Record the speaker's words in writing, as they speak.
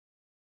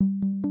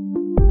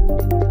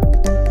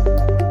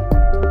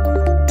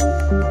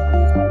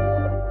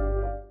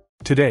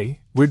Today,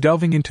 we're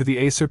delving into the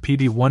Acer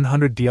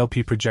PD100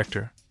 DLP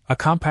Projector, a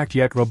compact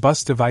yet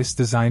robust device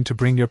designed to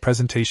bring your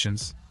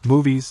presentations,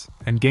 movies,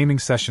 and gaming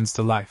sessions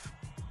to life.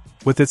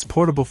 With its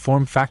portable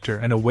form factor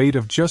and a weight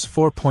of just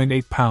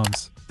 4.8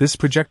 pounds, this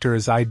projector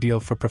is ideal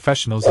for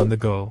professionals on the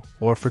go,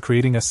 or for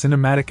creating a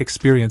cinematic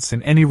experience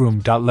in any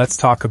room. Let's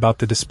talk about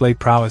the display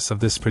prowess of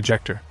this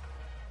projector.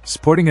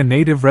 Sporting a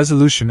native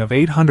resolution of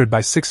 800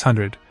 by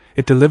 600,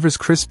 it delivers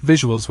crisp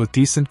visuals with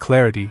decent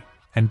clarity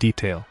and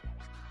detail.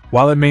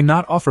 While it may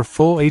not offer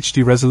full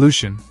HD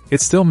resolution,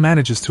 it still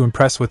manages to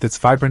impress with its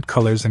vibrant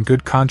colors and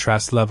good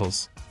contrast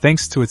levels,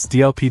 thanks to its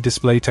DLP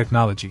display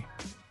technology.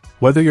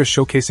 Whether you're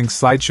showcasing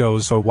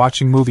slideshows or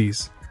watching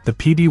movies, the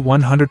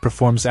PD100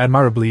 performs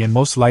admirably in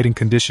most lighting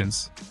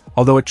conditions,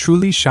 although it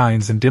truly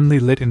shines in dimly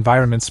lit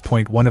environments.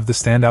 One of the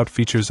standout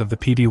features of the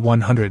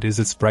PD100 is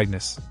its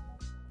brightness.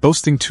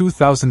 Boasting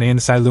 2000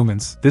 ANSI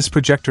lumens, this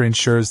projector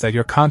ensures that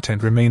your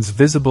content remains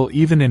visible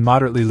even in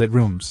moderately lit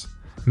rooms,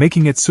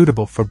 making it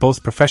suitable for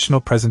both professional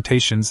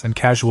presentations and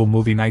casual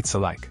movie nights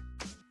alike.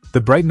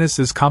 The brightness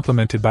is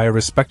complemented by a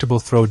respectable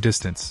throw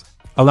distance,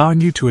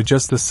 allowing you to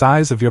adjust the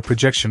size of your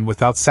projection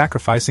without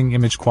sacrificing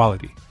image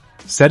quality.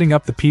 Setting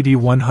up the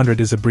PD100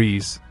 is a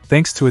breeze,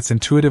 thanks to its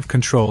intuitive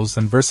controls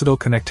and versatile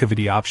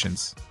connectivity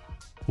options.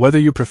 Whether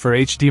you prefer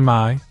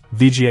HDMI,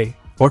 VGA,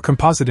 or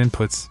composite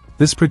inputs,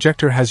 this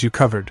projector has you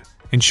covered,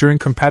 ensuring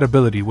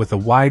compatibility with a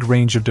wide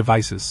range of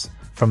devices,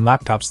 from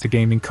laptops to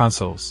gaming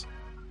consoles.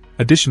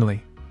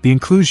 Additionally, the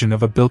inclusion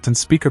of a built-in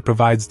speaker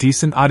provides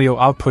decent audio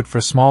output for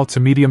small to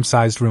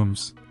medium-sized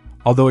rooms,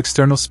 although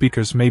external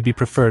speakers may be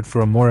preferred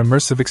for a more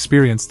immersive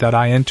experience.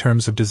 In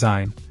terms of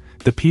design,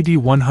 the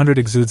PD100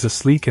 exudes a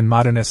sleek and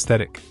modern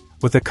aesthetic,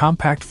 with a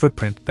compact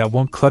footprint that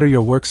won't clutter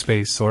your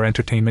workspace or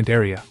entertainment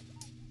area.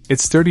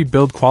 Its sturdy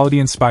build quality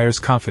inspires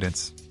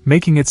confidence,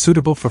 making it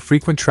suitable for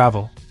frequent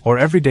travel or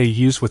everyday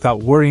use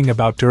without worrying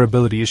about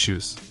durability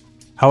issues.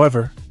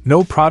 However,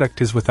 no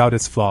product is without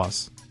its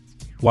flaws.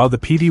 While the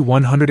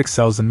PD100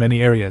 excels in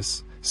many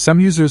areas, some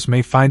users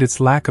may find its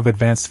lack of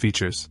advanced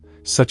features,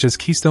 such as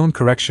keystone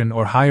correction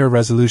or higher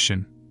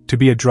resolution, to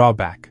be a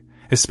drawback,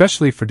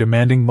 especially for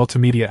demanding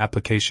multimedia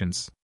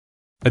applications.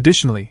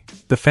 Additionally,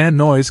 the fan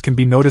noise can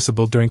be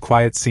noticeable during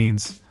quiet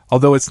scenes,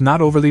 although it's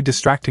not overly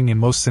distracting in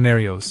most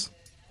scenarios.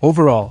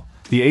 Overall,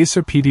 the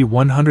Acer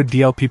PD100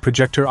 DLP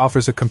projector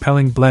offers a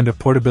compelling blend of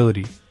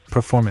portability,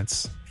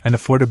 performance, and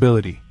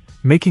affordability,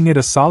 making it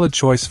a solid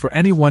choice for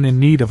anyone in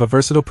need of a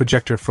versatile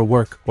projector for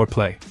work or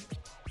play.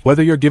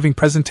 Whether you're giving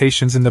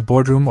presentations in the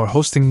boardroom or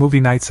hosting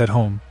movie nights at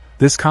home,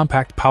 this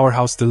compact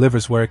powerhouse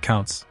delivers where it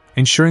counts,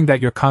 ensuring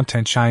that your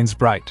content shines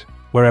bright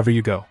wherever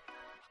you go.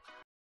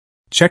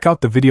 Check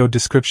out the video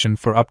description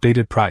for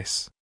updated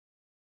price.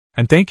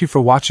 And thank you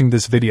for watching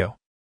this video.